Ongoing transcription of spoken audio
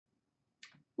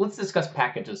let's discuss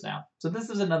packages now. So this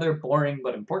is another boring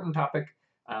but important topic,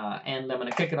 and I'm going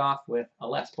to kick it off with a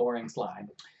less boring slide.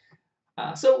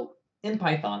 So in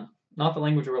Python, not the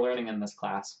language we're learning in this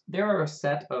class, there are a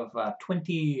set of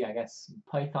 20, I guess,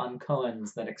 Python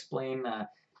koans that explain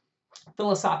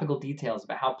philosophical details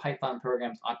about how Python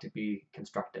programs ought to be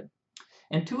constructed.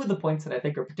 And two of the points that I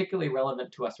think are particularly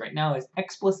relevant to us right now is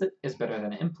explicit is better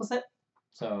than implicit.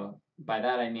 So by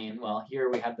that I mean, well, here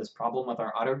we had this problem with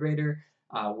our autograder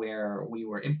where we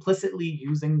were implicitly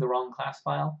using the wrong class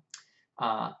file.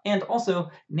 And also,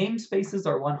 namespaces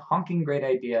are one honking great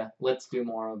idea. Let's do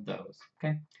more of those,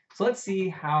 okay? So let's see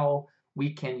how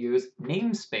we can use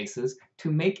namespaces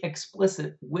to make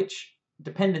explicit which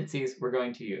dependencies we're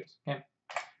going to use, okay?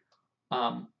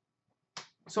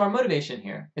 So our motivation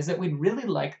here is that we'd really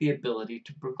like the ability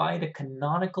to provide a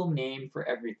canonical name for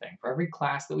everything. For every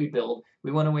class that we build,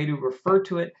 we want a way to refer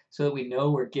to it so that we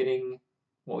know we're getting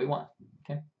what we want,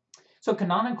 okay? So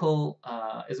canonical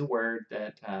is a word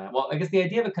that, well, I guess the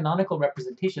idea of a canonical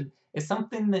representation is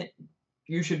something that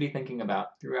you should be thinking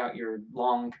about throughout your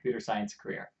long computer science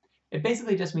career. It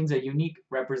basically just means a unique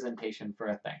representation for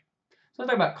a thing. So let's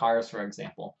talk about cars, for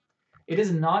example. It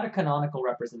is not a canonical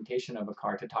representation of a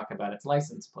car to talk about its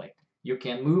license plate. You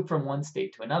can move from one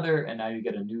state to another, and now you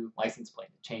get a new license plate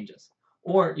that changes.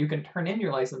 Or you can turn in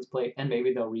your license plate, and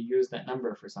maybe they'll reuse that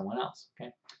number for someone else,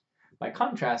 okay? By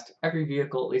contrast, every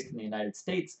vehicle, at least in the United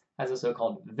States, has a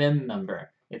so-called VIN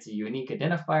number. It's a unique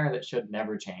identifier that should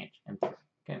never change.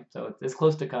 Okay, so it's as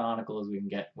close to canonical as we can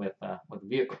get with a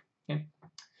vehicle. Okay?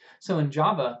 So in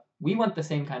Java, we want the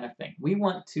same kind of thing. We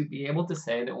want to be able to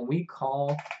say that when we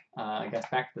call, I guess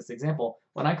back to this example,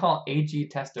 when I call ag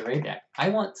test array deck, I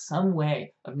want some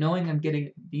way of knowing I'm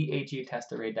getting the ag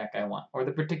test array deck I want, or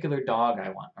the particular dog I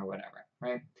want, or whatever,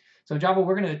 right? So in Java,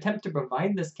 we're going to attempt to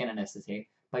provide this canonicity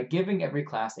by giving every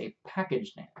class a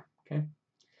package name, okay?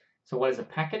 So what is a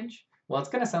package? Well, it's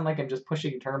going to sound like I'm just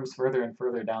pushing terms further and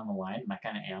further down the line, and I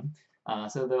kind of am.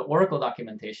 So the Oracle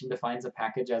documentation defines a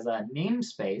package as a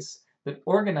namespace that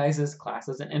organizes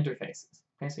classes and interfaces.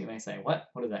 Okay, so you may say, what?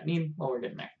 What does that mean? Well, we're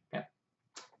getting there. Okay.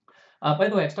 By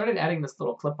the way, I've started adding this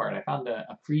little clip art. I found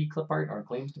a free clip art, or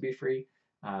claims to be free.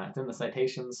 It's in the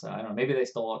citations, so I don't know, maybe they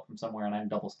stole it from somewhere and I'm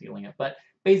double stealing it. But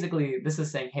basically, this is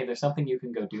saying, hey, there's something you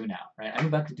can go do now, right? I'm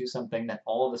about to do something that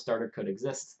all of the starter code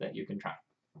exists that you can try.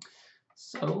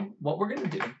 So what we're going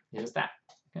to do is that.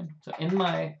 Okay? So in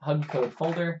my Hug code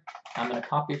folder, I'm going to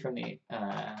copy from the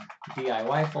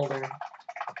DIY folder.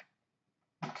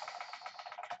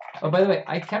 Oh, by the way,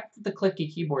 I kept the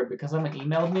clicky keyboard because someone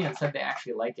emailed me and said they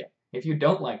actually like it. If you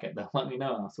don't like it, though, let me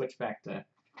know and I'll switch back to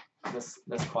this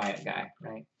quiet guy,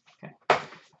 right? Okay.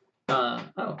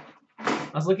 Oh,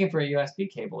 I was looking for a USB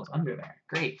cable. It's under there.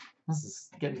 Great. This is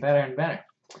getting better and better.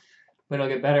 But it'll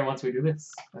get better once we do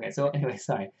this. Okay, so anyway,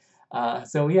 sorry.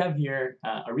 So we have here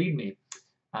a README,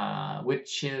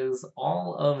 which is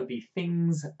all of the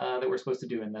things that we're supposed to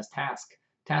do in this task.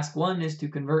 Task 1 is to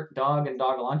convert dog and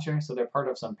dog launcher, so they're part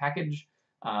of some package,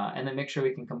 and then make sure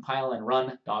we can compile and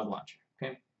run dog launcher.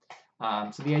 Okay.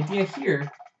 So the idea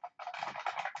here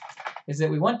is that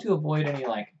we want to avoid any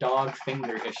like dog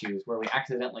finger issues where we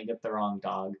accidentally get the wrong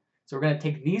dog. So we're going to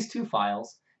take these two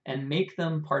files and make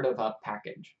them part of a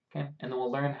package. Okay. And then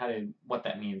we'll learn what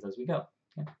that means as we go.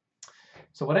 Okay.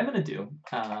 So what I'm going to do,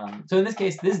 so in this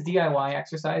case, this DIY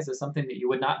exercise is something that you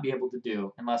would not be able to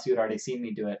do unless you had already seen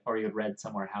me do it or you had read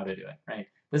somewhere how to do it, right?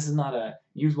 This is not a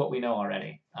use what we know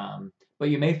already, but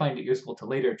you may find it useful to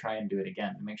later try and do it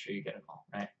again to make sure you get it all,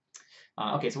 right?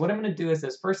 Okay, so what I'm going to do is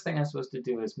this first thing I'm supposed to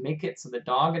do is make it so the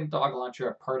dog and dog launcher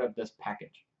are part of this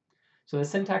package. So the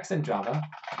syntax in Java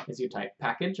is you type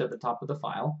package at the top of the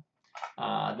file,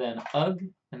 then ugh,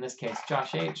 in this case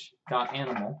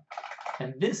josh_h.animal,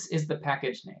 and this is the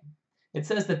package name. It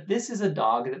says that this is a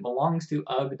dog that belongs to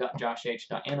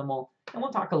ugh.josh_h.animal, and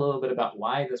we'll talk a little bit about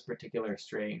why this particular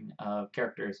string of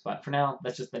characters, but for now,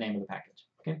 that's just the name of the package.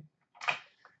 Okay.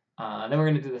 Then we're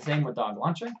going to do the same with dog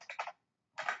launcher.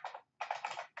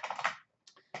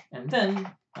 And then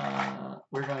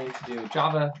we're going to do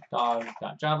java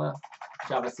dog.java,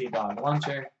 javac dog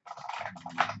launcher,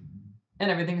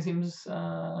 and everything seems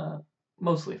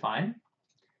mostly fine.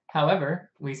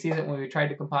 However, we see that when we tried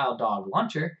to compile dog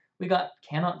launcher, we got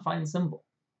cannot find symbol,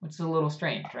 which is a little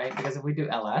strange, right? Because if we do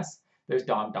ls, there's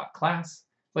dog.class,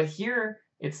 but here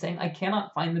it's saying I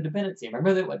cannot find the dependency.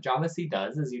 Remember that what javac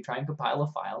does is you try and compile a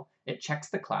file, it checks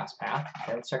the class path.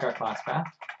 Okay, let's check our class path.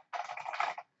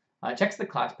 Checks the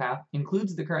class path,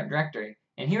 includes the current directory,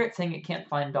 and here it's saying it can't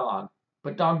find dog,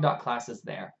 but dog.class is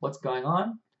there. What's going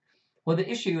on? Well, the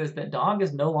issue is that dog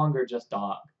is no longer just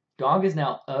dog. Dog is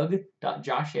now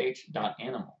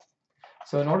ugg.josh_h.animal.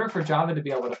 So in order for Java to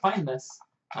be able to find this,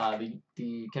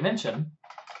 the convention,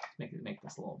 make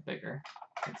this a little bigger.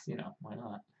 It's, why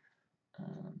not?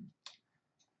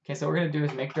 Okay, so what we're going to do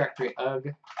is make directory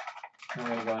ugg, and we're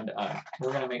going to go into ugg.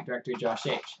 We're going to make directory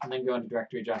josh_h, and then go into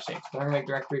directory josh_h. Then we're going to make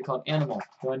directory called animal,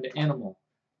 go into animal.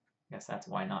 I guess that's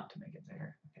why not to make it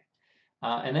bigger. Okay.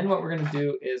 And then what we're going to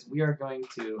do is we are going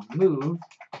to move.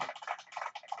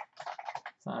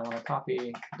 So I want to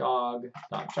copy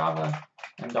dog.java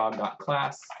and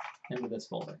dog.class into this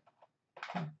folder.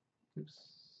 Okay. Oops.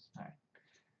 All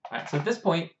right, so at this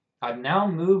point, I've now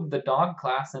moved the dog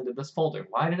class into this folder.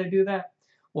 Why did I do that?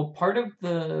 Well, part of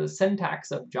the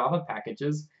syntax of Java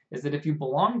packages is that if you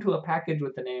belong to a package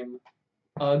with the name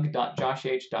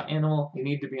ugg.josh_h.animal, you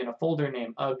need to be in a folder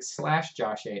named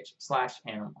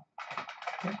ugg/josh_h/animal.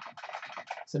 Okay.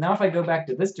 So now if I go back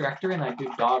to this directory and I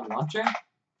do dog launcher,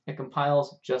 it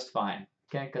compiles just fine.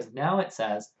 Okay, because now it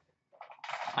says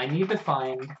I need to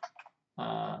find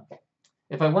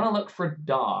if I want to look for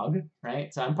dog,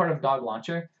 right? So I'm part of dog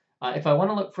launcher. If I want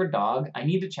to look for dog, I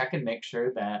need to check and make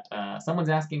sure that someone's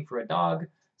asking for a dog.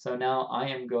 So now I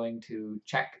am going to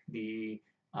check the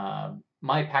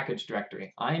my package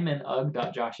directory. I'm in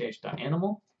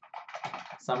ugg.josh_h.animal.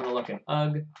 So I'm going to look at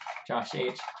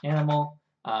ugg.josh_h.animal,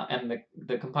 and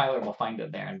the compiler will find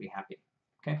it there and be happy.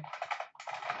 Okay.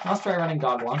 Now let's try running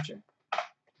dog launcher.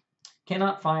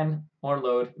 Cannot find or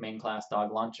load main class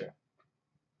dog launcher.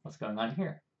 What's going on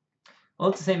here? Well,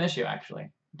 it's the same issue,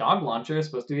 actually. Dog launcher is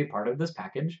supposed to be part of this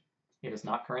package. It is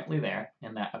not currently there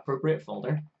in that appropriate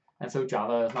folder, and so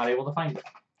Java is not able to find it.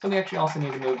 So we actually also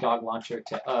need to move dog launcher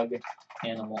to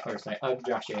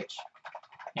ugg.josh_h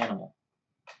animal.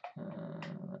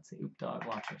 Let's see, dog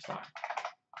launcher star.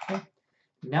 Okay.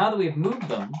 Now that we've moved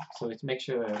them, so let's make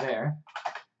sure they're there.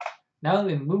 Now that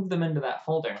we've moved them into that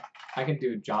folder, I can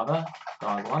do Java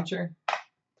dog launcher.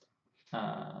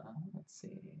 Let's see,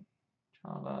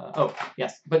 Java. Oh,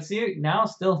 yes, but see now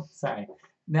still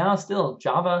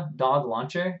Java dog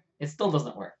launcher. It still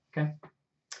doesn't work. Okay.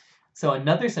 So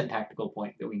another syntactical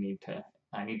point that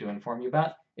I need to inform you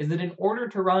about is that in order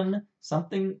to run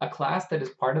a class that is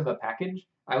part of a package,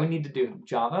 I would need to do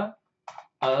Java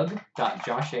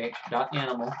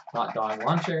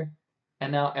ugg.josh_h.animal.dog_launcher,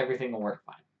 and now everything will work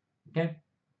fine. Okay.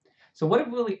 So what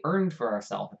have we really earned for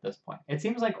ourselves at this point? It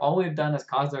seems like all we've done is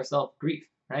caused ourselves grief,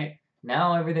 right?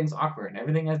 Now everything's awkward.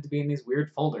 Everything has to be in these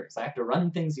weird folders. I have to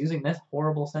run things using this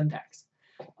horrible syntax.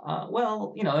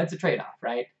 Well, it's a trade-off,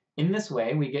 right? In this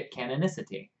way, we get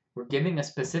canonicity. We're giving a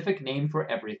specific name for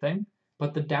everything,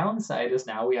 but the downside is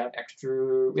now we have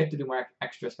to do more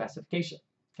extra specification.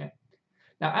 Okay.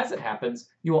 Now, as it happens,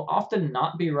 you will often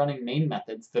not be running main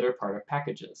methods that are part of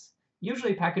packages.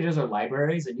 Usually packages are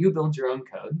libraries and you build your own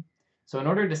code. So in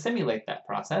order to simulate that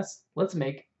process, let's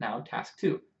make now task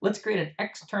 2. Let's create an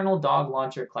external dog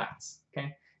launcher class. Okay.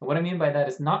 And what I mean by that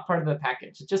is not part of the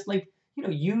package. It's just like,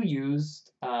 you've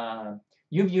used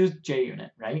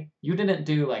JUnit, right? You didn't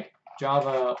do like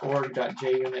java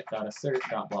org.junit.assert.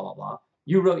 Blah blah blah.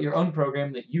 You wrote your own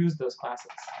program that used those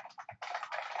classes.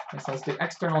 Okay, so let's do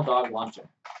external dog launcher.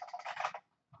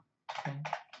 Okay.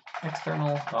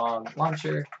 External dog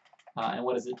launcher. And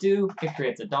what does it do? It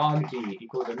creates a dog, d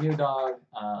equals a new dog.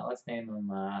 Let's name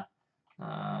him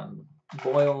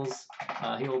Boils.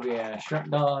 He will be a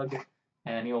shrimp dog,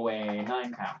 and he will weigh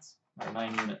 9 pounds, or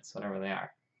 9 units, whatever they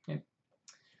are. Okay.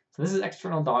 So this is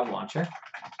external dog launcher.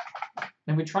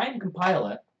 And if we try and compile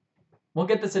it, we'll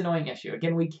get this annoying issue.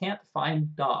 Again, we can't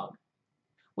find dog.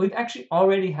 We've actually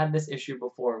already had this issue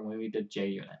before when we did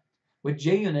JUnit. With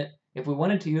JUnit, if we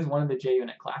wanted to use one of the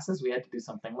JUnit classes, we had to do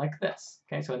something like this.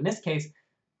 Okay, so in this case,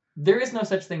 there is no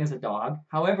such thing as a dog.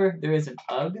 However, there is an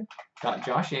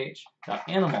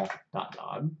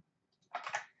ugg.josh_h.animal.dog,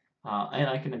 and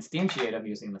I can instantiate them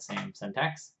using the same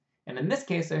syntax. And in this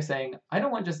case, they're saying, I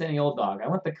don't want just any old dog. I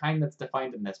want the kind that's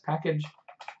defined in this package.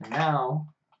 And now,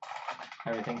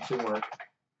 everything should work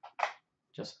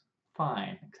just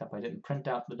fine, except I didn't print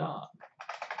out the dog.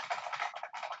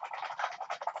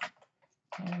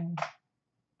 Okay.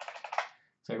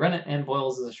 So we run it, and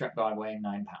Boils is a shrimp dog weighing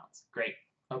 9 pounds. Great.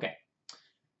 Okay.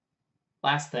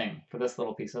 Last thing for this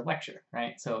little piece of lecture,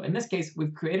 right? So in this case,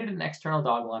 we've created an external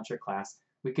dog launcher class.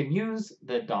 We can use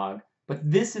the dog, but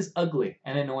this is ugly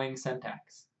and annoying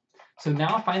syntax. So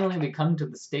now finally we come to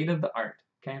the state of the art,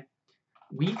 okay?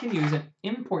 We can use an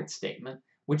import statement,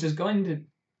 which is going to,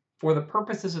 for the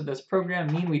purposes of this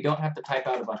program, mean we don't have to type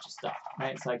out a bunch of stuff,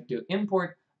 right? So I can do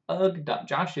import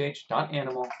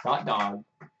ugg.josh_h.animal.dog.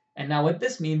 And now what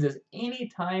this means is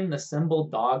anytime the symbol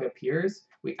dog appears,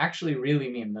 we actually really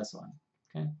mean this one.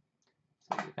 Okay.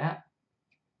 So we do that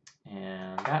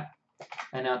and that.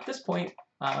 And now at this point,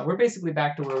 we're basically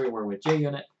back to where we were with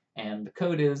JUnit, and the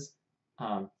code is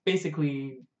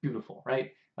basically beautiful,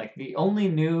 right? Like the only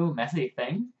new messy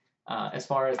thing as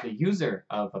far as the user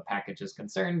of a package is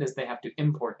concerned is they have to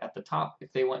import at the top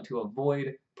if they want to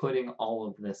avoid putting all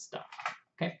of this stuff,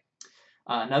 okay?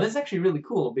 Now this is actually really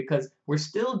cool because we're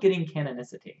still getting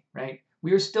canonicity, right?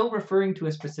 We are still referring to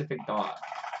a specific dog.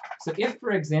 So if,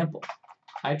 for example,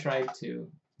 I tried to,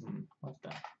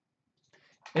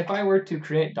 if I were to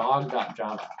create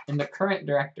dog.java in the current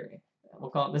directory, we'll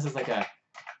call it, this is like a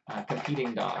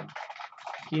competing dog,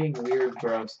 competing weird,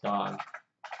 gross dog.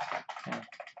 Okay.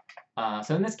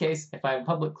 So in this case, if I have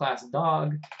public class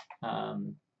dog,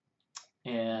 and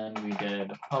we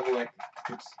did public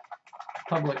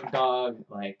dog,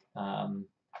 like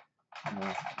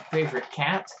favorite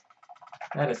cat,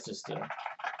 that is just a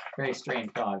very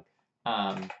strange dog.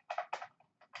 And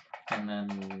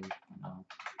then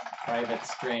private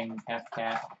string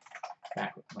fcat,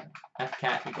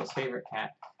 fcat equals favorite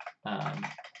cat.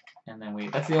 And then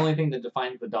that's the only thing that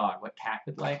defines the dog, what cat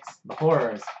it likes. The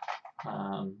horrors.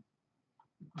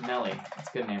 Nelly, that's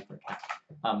a good name for a cat.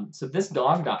 So this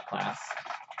dog.class,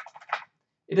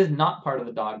 it is not part of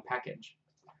the dog package.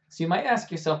 So you might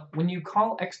ask yourself, when you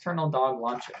call external dog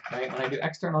launcher, right? When I do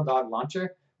external dog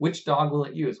launcher, which dog will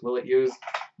it use? Will it use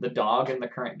the dog in the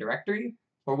current directory?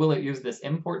 Or will it use this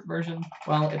import version?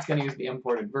 Well, it's going to use the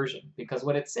imported version, because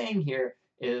what it's saying here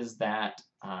is that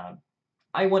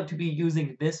I want to be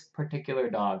using this particular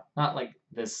dog, not like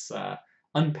this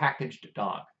unpackaged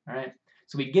dog, all right?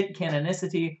 So we get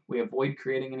canonicity, we avoid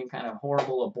creating any kind of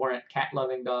horrible, abhorrent,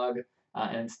 cat-loving dog,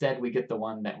 and instead we get the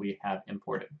one that we have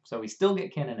imported. So we still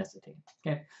get canonicity,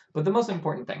 okay? But the most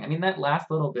important thing, I mean, that last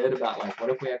little bit about like, what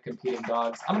if we have competing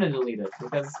dogs? I'm going to delete it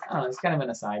because, I don't know, it's kind of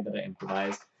an aside that I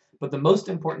improvised. But the most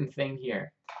important thing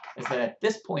here is that at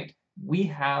this point, we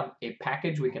have a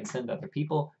package we can send to other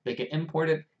people, they can import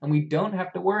it, and we don't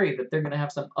have to worry that they're going to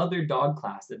have some other dog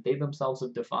class that they themselves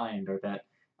have defined, or that,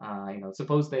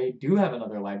 suppose they do have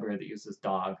another library that uses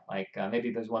dog, like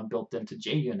maybe there's one built into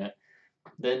JUnit,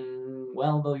 then,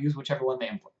 well, they'll use whichever one they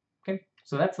import. Okay,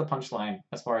 so that's the punchline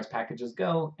as far as packages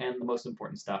go, and the most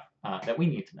important stuff that we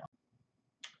need to know.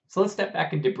 So let's step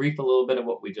back and debrief a little bit of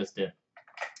what we just did.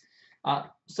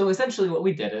 So essentially what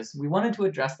we did is we wanted to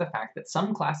address the fact that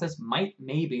some classes might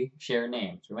maybe share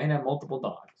names. We might have multiple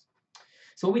dogs.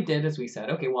 So what we did is we said,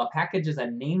 okay, well, a package is a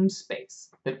namespace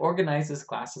that organizes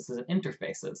classes as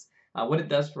interfaces. What it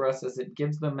does for us is it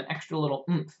gives them an extra little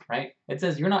oomph, right? It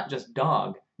says you're not just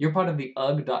dog, you're part of the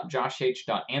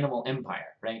ugg.josh-h.animal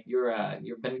empire, right?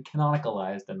 You've been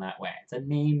canonicalized in that way. It's a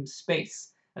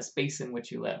namespace, a space in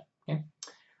which you live, okay?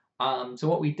 So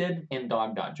what we did in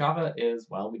dog.java is,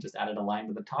 well, we just added a line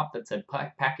to the top that said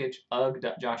package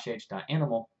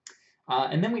ugg.josh-h.animal.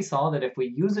 And then we saw that if we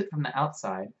use it from the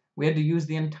outside, we had to use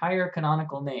the entire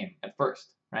canonical name at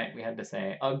first, right? We had to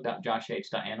say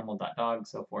ugg.josh-h.animal.dog,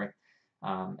 so forth.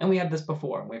 And we had this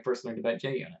before when we first learned about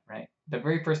JUnit, right? The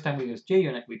very first time we used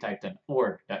JUnit, we typed in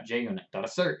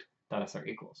org.junit.assert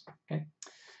equals, okay?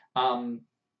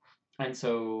 And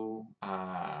so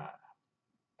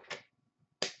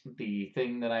the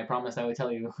thing that I promised I would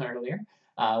tell you earlier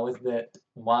was that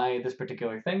why this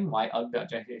particular thing, why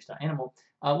ugg.josh-h.animal?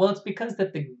 Well, it's because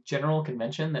that the general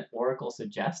convention that Oracle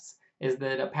suggests is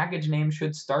that a package name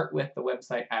should start with the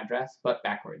website address, but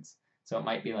backwards. So it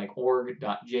might be like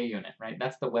org.junit, right?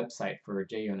 That's the website for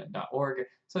junit.org.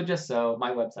 So just so, my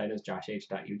website is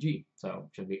josh-h.ug, so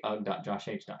it should be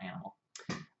ugg.josh-h.animal.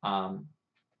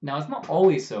 Now, it's not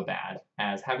always so bad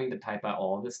as having to type out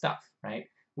all of this stuff, right?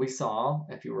 We saw,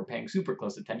 if you were paying super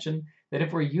close attention, that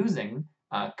if we're using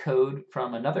code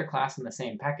from another class in the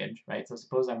same package, right? So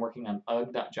suppose I'm working on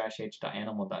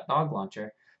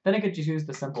ugg.josh-h.animal.dog-launcher, then I could just use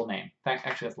the simple name. In fact,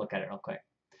 actually, let's look at it real quick.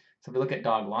 So if we look at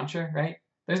dog launcher, right?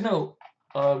 There's no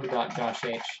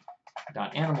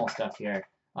ugg.josh-h.animal stuff here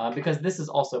because this is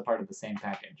also part of the same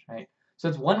package, right? So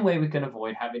it's one way we can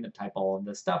avoid having to type all of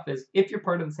this stuff is if you're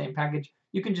part of the same package,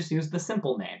 you can just use the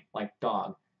simple name, like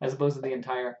dog, as opposed to the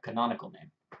entire canonical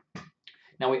name.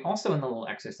 Now we also, in the little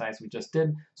exercise we just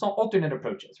did, saw alternate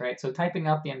approaches, right? So typing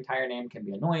out the entire name can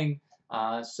be annoying,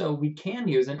 so we can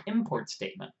use an import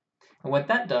statement. And what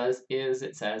that does is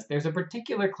it says, there's a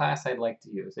particular class I'd like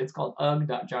to use. It's called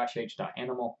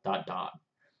ugg.josh-h.animal.dog.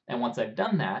 And once I've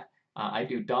done that, I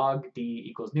do dog d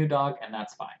equals new dog, and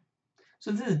that's fine.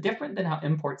 So this is different than how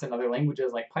imports in other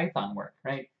languages like Python work,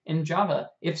 right? In Java,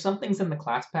 if something's in the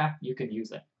class path, you can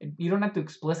use it. You don't have to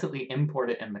explicitly import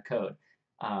it in the code.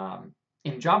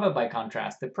 In Java, by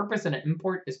contrast, the purpose in an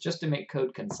import is just to make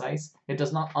code concise. It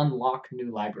does not unlock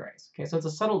new libraries. Okay, so it's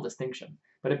a subtle distinction,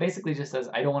 but it basically just says,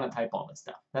 I don't want to type all this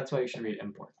stuff. That's why you should read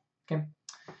import. Okay.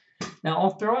 Now,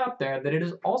 I'll throw out there that it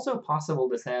is also possible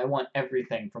to say I want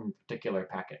everything from a particular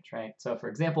package, right? So, for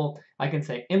example, I can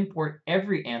say import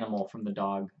every animal from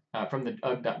the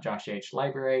ugg.josh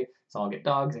library. So I'll get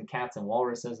dogs and cats and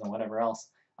walruses and whatever else.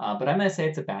 But I'm going to say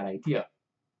it's a bad idea.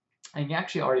 And you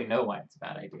actually already know why it's a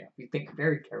bad idea if you think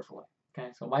very carefully. Okay,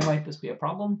 so why might this be a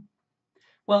problem?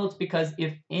 Well, it's because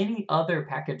if any other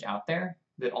package out there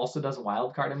that also does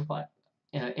wildcard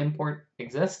import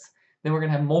exists, then we're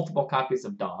going to have multiple copies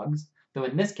of dogs. Though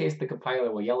in this case, the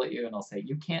compiler will yell at you and it'll say,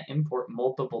 you can't import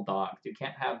multiple dogs. You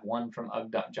can't have one from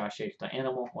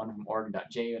ugg.josh.animal, one from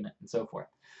org.junit, and so forth.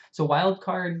 So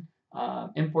wildcard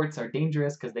imports are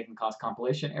dangerous because they can cause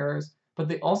compilation errors, but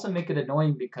they also make it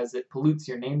annoying because it pollutes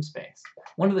your namespace.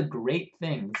 One of the great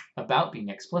things about being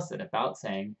explicit, about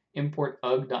saying import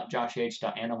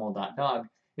ugg.josh.animal.dog,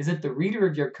 is that the reader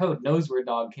of your code knows where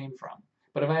dog came from.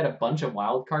 But if I had a bunch of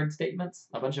wildcard statements,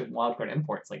 a bunch of wildcard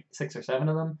imports, like 6 or 7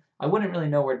 of them, I wouldn't really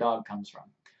know where dog comes from.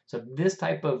 So this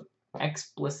type of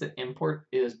explicit import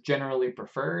is generally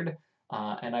preferred,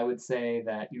 and I would say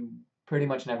that you pretty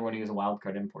much never want to use a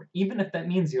wildcard import, even if that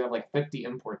means you have like 50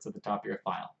 imports at the top of your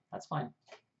file. That's fine.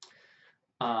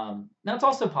 Now it's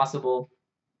also possible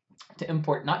to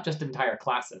import not just entire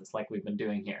classes like we've been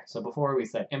doing here. So before we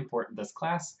said import this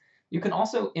class, you can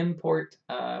also import,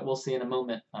 we'll see in a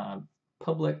moment,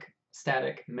 public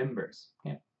static members.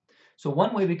 Okay? So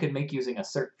one way we could make using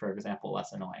assert, for example,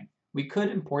 less annoying. We could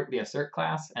import the assert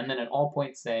class and then at all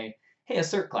points say, hey,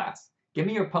 assert class, give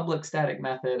me your public static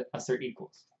method assert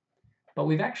equals. But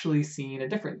we've actually seen a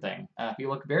different thing. If you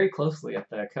look very closely at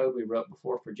the code we wrote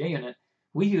before for JUnit,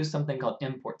 we use something called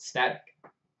import static.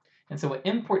 And so what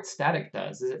import static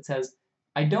does is it says,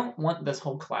 I don't want this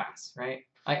whole class, right?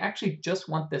 I actually just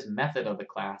want this method of the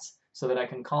class so that I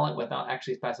can call it without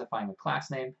actually specifying a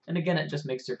class name. And again, it just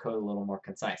makes your code a little more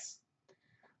concise.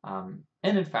 And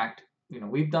in fact,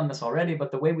 we've done this already,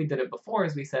 but the way we did it before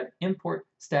is we said import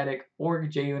static org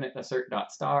junit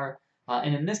assert.star.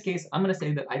 And in this case, I'm going to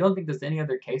say that I don't think there's any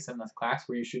other case in this class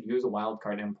where you should use a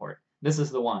wildcard import. This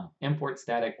is the one, import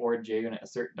static org junit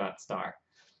assert.star.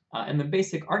 And the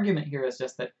basic argument here is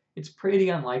just that it's pretty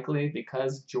unlikely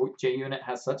because JUnit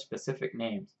has such specific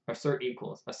names, assert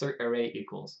equals, assert array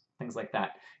equals, things like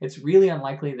that. It's really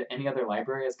unlikely that any other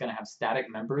library is going to have static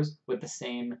members with the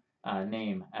same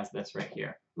name as this right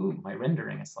here. Ooh, my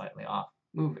rendering is slightly off.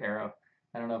 Move arrow.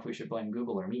 I don't know if we should blame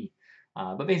Google or me.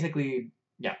 But basically,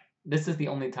 yeah, this is the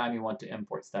only time you want to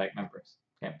import static members.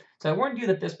 Okay, so I warned you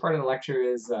that this part of the lecture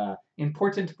is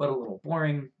important but a little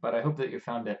boring, but I hope that you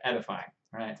found it edifying.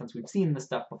 Right? Since we've seen this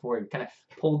stuff before, we've kind of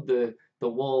pulled the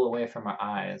wool away from our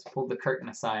eyes, pulled the curtain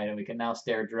aside, and we can now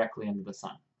stare directly into the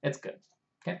sun. It's good.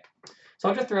 Okay. So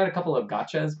I'll just throw out a couple of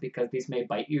gotchas because these may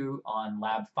bite you on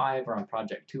Lab 5 or on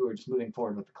Project 2 or just moving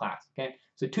forward with the class. Okay.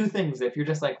 So 2 things. If you're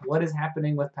just like, what is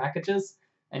happening with packages?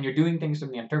 And you're doing things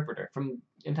from the interpreter. From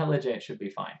IntelliJ, it should be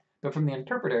fine. But from the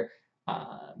interpreter,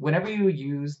 whenever you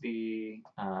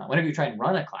try and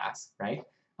run a class, right?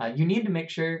 You need to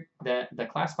make sure that the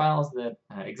class files that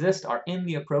exist are in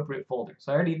the appropriate folder.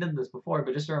 So I already did this before,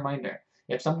 but just a reminder.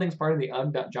 If something's part of the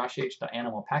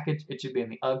ugg.josh.animal package, it should be in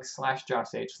the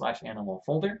ugg/josh/animal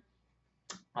folder.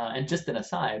 And just an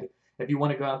aside, if you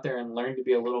want to go out there and learn to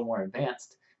be a little more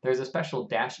advanced, there's a special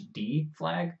 -d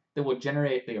flag that will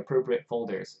generate the appropriate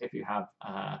folders if you have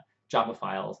Java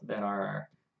files that are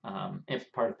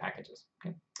part of packages.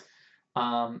 Okay.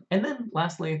 And then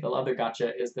lastly, the other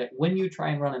gotcha is that when you try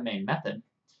and run a main method,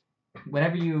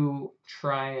 whenever you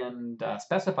try and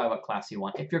specify what class you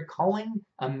want, if you're calling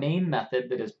a main method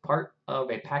that is part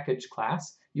of a package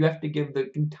class, you have to give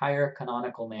the entire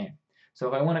canonical name. So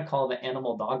if I want to call the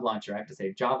animal dog launcher, I have to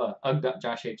say java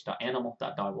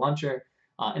ugg.josh.animal.dog-launcher.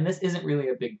 And this isn't really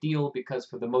a big deal because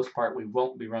for the most part, we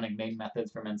won't be running main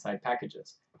methods from inside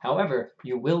packages. However,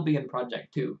 you will be in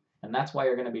Project 2. And that's why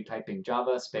you're going to be typing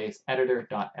java space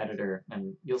editor.editor,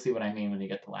 and you'll see what I mean when you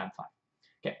get to Lab 5.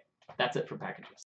 Okay, that's it for packages.